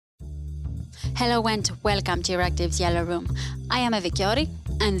Hello and welcome to Euractiv's Yellow Room. I am Evi Chiori,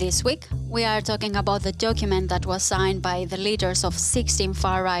 and this week we are talking about the document that was signed by the leaders of 16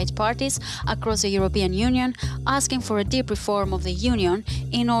 far-right parties across the European Union, asking for a deep reform of the Union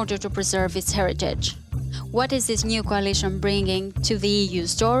in order to preserve its heritage. What is this new coalition bringing to the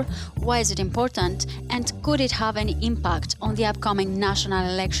EU's door? Why is it important? And could it have any impact on the upcoming national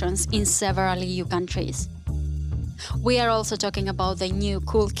elections in several EU countries? We are also talking about the new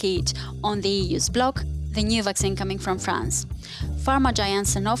cool kid on the EU's block, the new vaccine coming from France. Pharma giant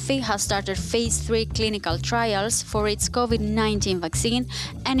Sanofi has started phase 3 clinical trials for its COVID-19 vaccine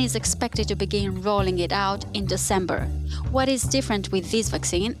and is expected to begin rolling it out in December. What is different with this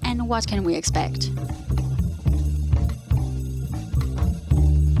vaccine and what can we expect?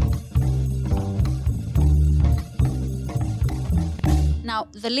 Now,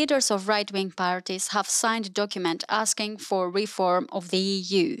 the leaders of right-wing parties have signed a document asking for reform of the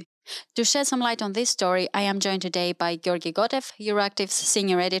EU. To shed some light on this story, I am joined today by Georgi Gotev, Euractiv's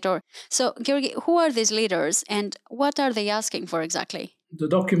senior editor. So, Georgi, who are these leaders and what are they asking for exactly? The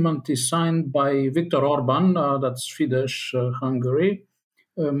document is signed by Viktor Orban, that's Fidesz, Hungary,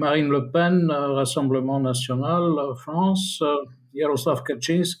 Marine Le Pen, Rassemblement National, France, Jarosław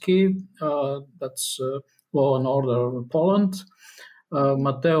Kaczynski, that's Law and Order, Poland,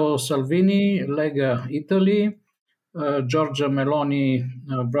 Matteo Salvini, Lega, Italy, Giorgia Meloni,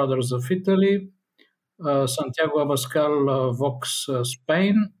 Brothers of Italy, Santiago Abascal, Vox,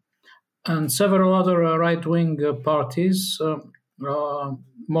 Spain, and several other right-wing parties.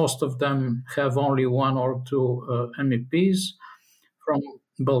 Most of them have only one or two MEPs from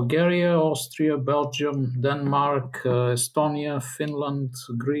Bulgaria, Austria, Belgium, Denmark, Estonia, Finland,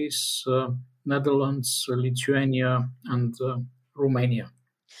 Greece, Netherlands, Lithuania, and Romania.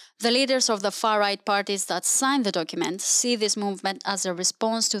 The leaders of the far-right parties that signed the document see this movement as a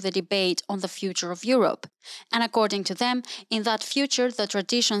response to the debate on the future of Europe. And according to them, in that future, the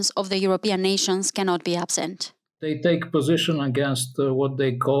traditions of the European nations cannot be absent. They take position against what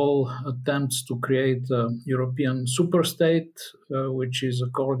they call attempts to create a European superstate, which is,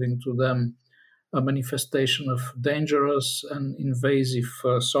 according to them, a manifestation of dangerous and invasive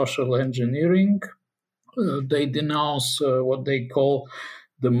social engineering. They denounce what they call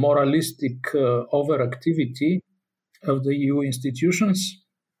the moralistic overactivity of the EU institutions,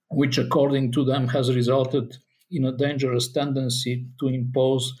 which, according to them, has resulted in a dangerous tendency to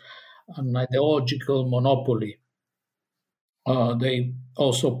impose an ideological monopoly. They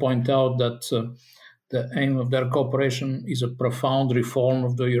also point out that the aim of their cooperation is a profound reform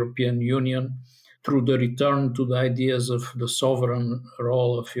of the European Union through the return to the ideas of the sovereign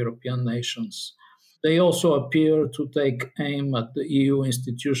role of European nations. They also appear to take aim at the EU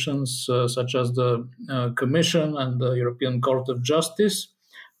institutions such as the Commission and the European Court of Justice,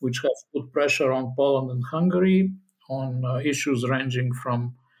 which have put pressure on Poland and Hungary on issues ranging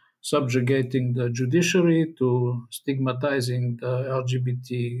from subjugating the judiciary to stigmatizing the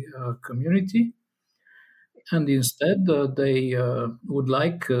LGBT community. And instead, they would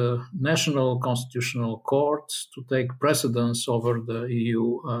like national constitutional courts to take precedence over the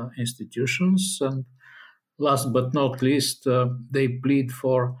EU institutions. And last but not least, they plead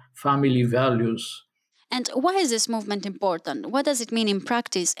for family values. And why is this movement important? What does it mean in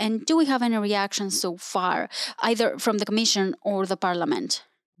practice? And do we have any reactions so far, either from the Commission or the Parliament?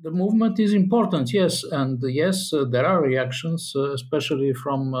 The movement is important, yes, and yes, there are reactions, especially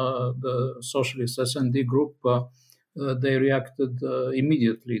from the Socialist SND group. They reacted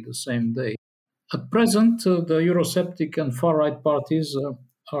immediately the same day. At present, the Eurosceptic and far-right parties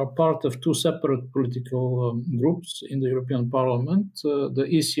are part of two separate political groups in the European Parliament, the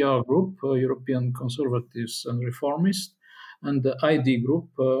ECR group, European Conservatives and Reformists, and the ID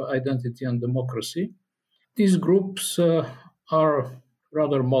group, Identity and Democracy. These groups are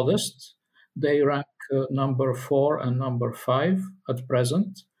rather modest. They rank number 4 and number 5 at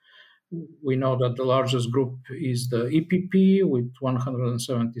present. We know that the largest group is the EPP with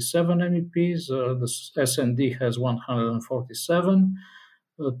 177 MEPs. The SND has 147.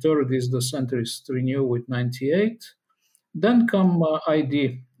 Third is the centrist Renew with 98. Then come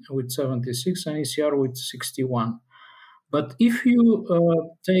ID with 76 and ECR with 61. But if you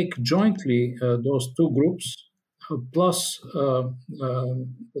take jointly those two groups, plus 13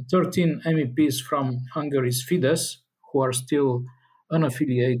 MEPs from Hungary's Fidesz, who are still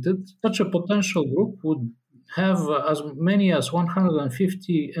unaffiliated, such a potential group would have as many as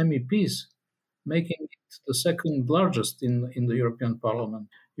 150 MEPs, making it the second largest in the European Parliament.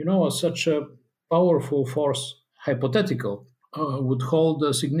 You know, such a powerful force, hypothetical would hold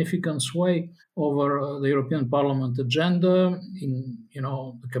a significant sway over the European Parliament agenda in,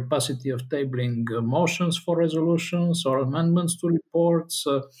 the capacity of tabling motions for resolutions or amendments to reports,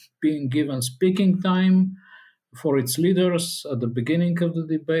 being given speaking time for its leaders at the beginning of the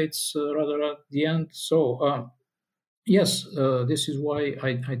debates rather at the end. So, yes, this is why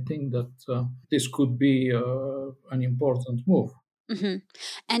I think that this could be an important move. Mm-hmm.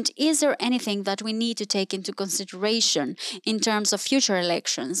 And is there anything that we need to take into consideration in terms of future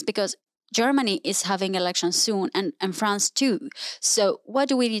elections? Because Germany is having elections soon and France too. So, what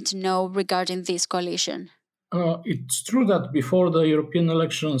do we need to know regarding this coalition? It's true that before the European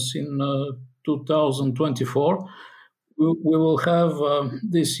elections in 2024, we will have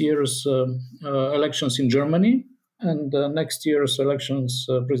this year's elections in Germany and next year's elections,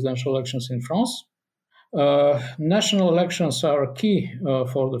 presidential elections in France. National elections are key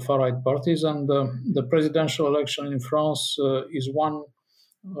for the far right parties, and the presidential election in France is one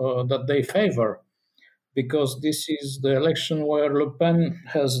that they favor, because this is the election where Le Pen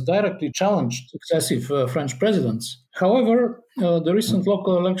has directly challenged successive French presidents. However, the recent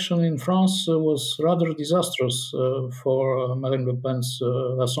local election in France was rather disastrous for Marine Le Pen's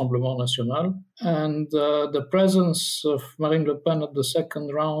Rassemblement National, and the presence of Marine Le Pen at the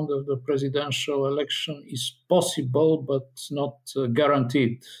second round of the presidential election is possible but not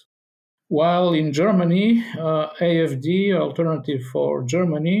guaranteed. While in Germany, AfD, Alternative for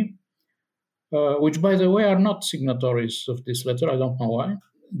Germany, which, by the way, are not signatories of this letter, I don't know why,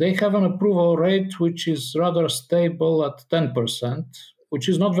 they have an approval rate which is rather stable at 10%, which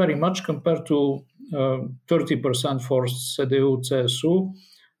is not very much compared to 30% for CDU-CSU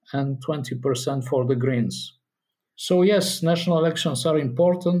and 20% for the Greens. So yes, national elections are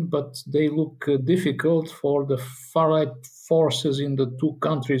important, but they look difficult for the far-right forces in the two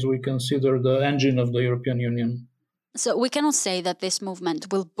countries we consider the engine of the European Union. So we cannot say that this movement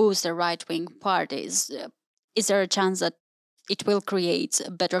will boost the right-wing parties. Is there a chance that it will create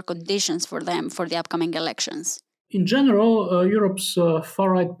better conditions for them for the upcoming elections? In general, Europe's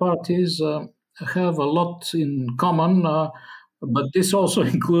far-right parties have a lot in common, but this also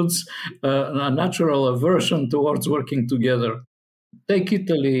includes a natural aversion towards working together. Take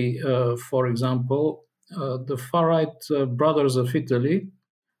Italy, for example. The far-right Brothers of Italy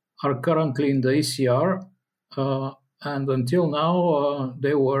are currently in the ECR, and until now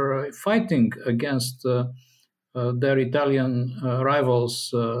they were fighting against their Italian rivals,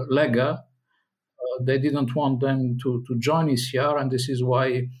 Lega. They didn't want them to join ECR, and this is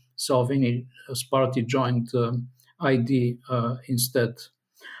why Salvini's party joined ID instead.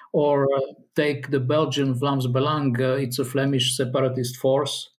 Or take the Belgian Vlaams Belang, it's a Flemish separatist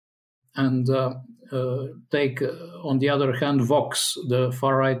force, and take, on the other hand, Vox, the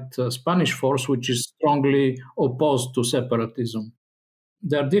far-right Spanish force, which is strongly opposed to separatism.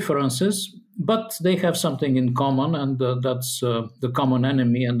 There are differences, but they have something in common, and that's the common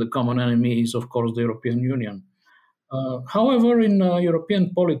enemy, and the common enemy is, of course, the European Union. However, in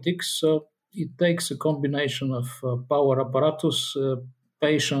European politics, it takes a combination of power apparatus,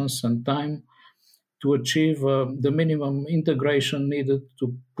 patience, and time to achieve the minimum integration needed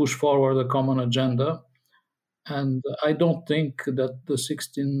to push forward a common agenda. And I don't think that the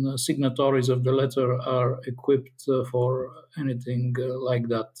 16 signatories of the letter are equipped for anything like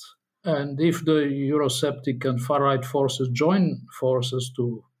that. And if the Eurosceptic and far-right forces join forces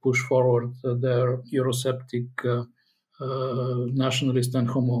to push forward their Eurosceptic, nationalist and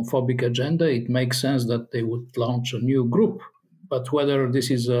homophobic agenda, it makes sense that they would launch a new group. But whether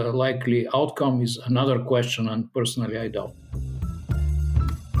this is a likely outcome is another question, and personally I doubt.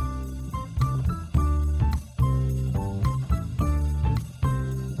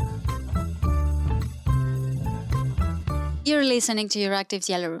 You're listening to Euractiv's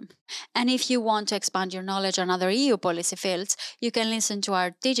Yellow Room. And if you want to expand your knowledge on other EU policy fields, you can listen to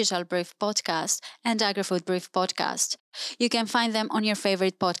our Digital Brief podcast and Agri-Food Brief podcast. You can find them on your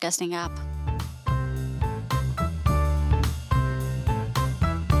favorite podcasting app.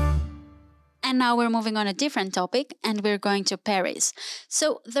 And now we're moving on a different topic, and we're going to Paris.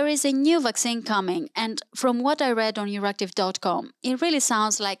 So there is a new vaccine coming, and from what I read on Euractiv.com, it really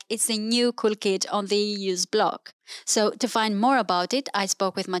sounds like it's the new cool kid on the EU's block. So to find more about it, I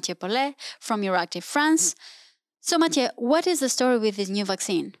spoke with Mathieu Paulet from Euractiv France. So Mathieu, what is the story with this new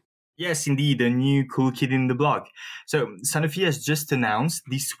vaccine? Yes, indeed, a new cool kid in the block. So Sanofi has just announced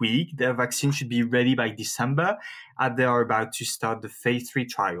this week their vaccine should be ready by December, as they are about to start the phase 3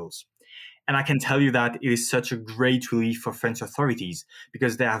 trials. And I can tell you that it is such a great relief for French authorities,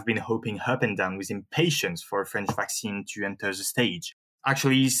 because they have been hoping up and down with impatience for a French vaccine to enter the stage.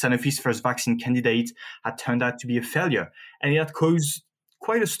 Actually, Sanofi's first vaccine candidate had turned out to be a failure, and it had caused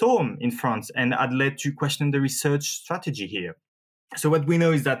quite a storm in France and had led to question the research strategy here. So what we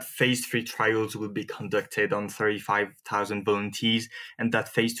know is that phase 3 trials will be conducted on 35,000 volunteers, and that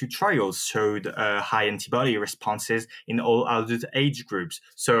phase 2 trials showed high antibody responses in all adult age groups.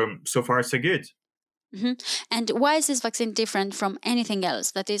 So far, so good. Mm-hmm. And why is this vaccine different from anything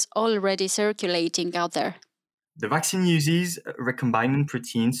else that is already circulating out there? The vaccine uses recombinant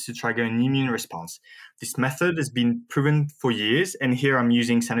proteins to trigger an immune response. This method has been proven for years, and here I'm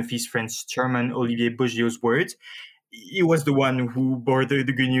using Sanofi's French chairman Olivier Bogiaud's words. He was the one who brought the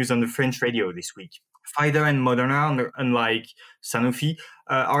good news on the French radio this week. Pfizer and Moderna, unlike Sanofi,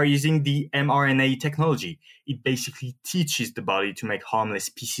 are using the mRNA technology. It basically teaches the body to make harmless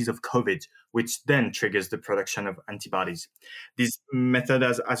species of COVID, which then triggers the production of antibodies. This method,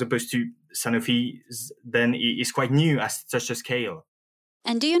 as opposed to Sanofi's, then is quite new at such a scale.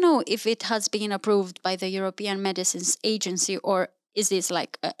 And do you know if it has been approved by the European Medicines Agency, or is this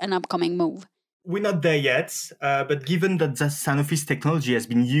like an upcoming move? We're not there yet, but given that Sanofi's technology has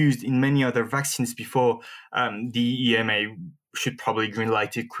been used in many other vaccines before, the EMA should probably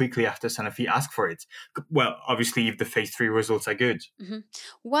greenlight it quickly after Sanofi asked for it. Well, obviously, if the phase 3 results are good. Mm-hmm.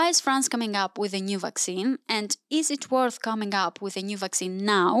 Why is France coming up with a new vaccine? And is it worth coming up with a new vaccine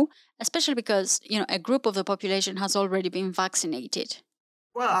now, especially because, a group of the population has already been vaccinated?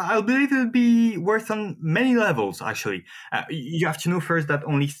 Well, I believe it would be worth on many levels, actually. You have to know first that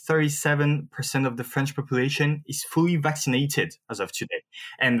only 37% of the French population is fully vaccinated as of today,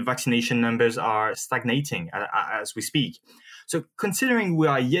 and vaccination numbers are stagnating as we speak. So considering we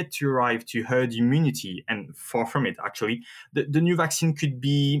are yet to arrive to herd immunity, and far from it, actually, the new vaccine could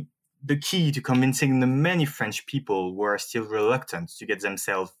be the key to convincing the many French people who are still reluctant to get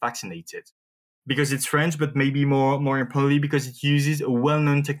themselves vaccinated. Because it's French, but maybe more importantly, because it uses a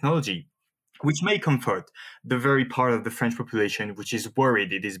well-known technology, which may comfort the very part of the French population which is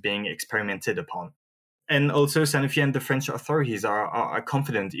worried it is being experimented upon. And also, Sanofi and the French authorities are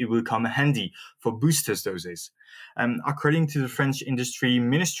confident it will come handy for boosters doses. According to the French Industry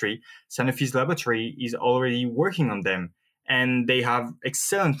Ministry, Sanofi's laboratory is already working on them, and they have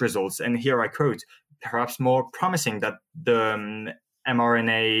excellent results. And here I quote, perhaps more promising than the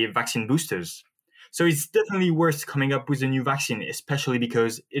mRNA vaccine boosters. So it's definitely worth coming up with a new vaccine, especially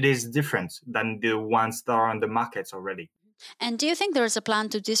because it is different than the ones that are on the markets already. And do you think there is a plan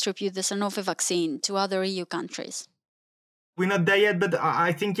to distribute the Sanofi vaccine to other EU countries? We're not there yet, but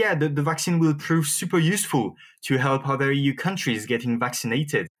I think, the vaccine will prove super useful to help other EU countries getting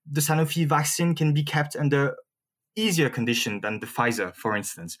vaccinated. The Sanofi vaccine can be kept under easier conditions than the Pfizer, for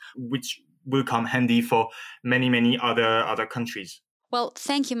instance, which will come handy for many other countries. Well,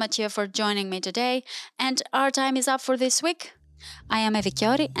 thank you, Mathieu, for joining me today. And our time is up for this week. I am Evie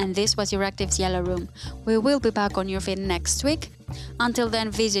Chiori, and this was Euractiv's Yellow Room. We will be back on your feed next week. Until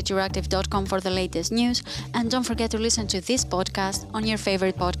then, visit euractiv.com for the latest news, and don't forget to listen to this podcast on your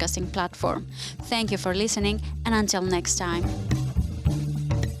favorite podcasting platform. Thank you for listening, and until next time.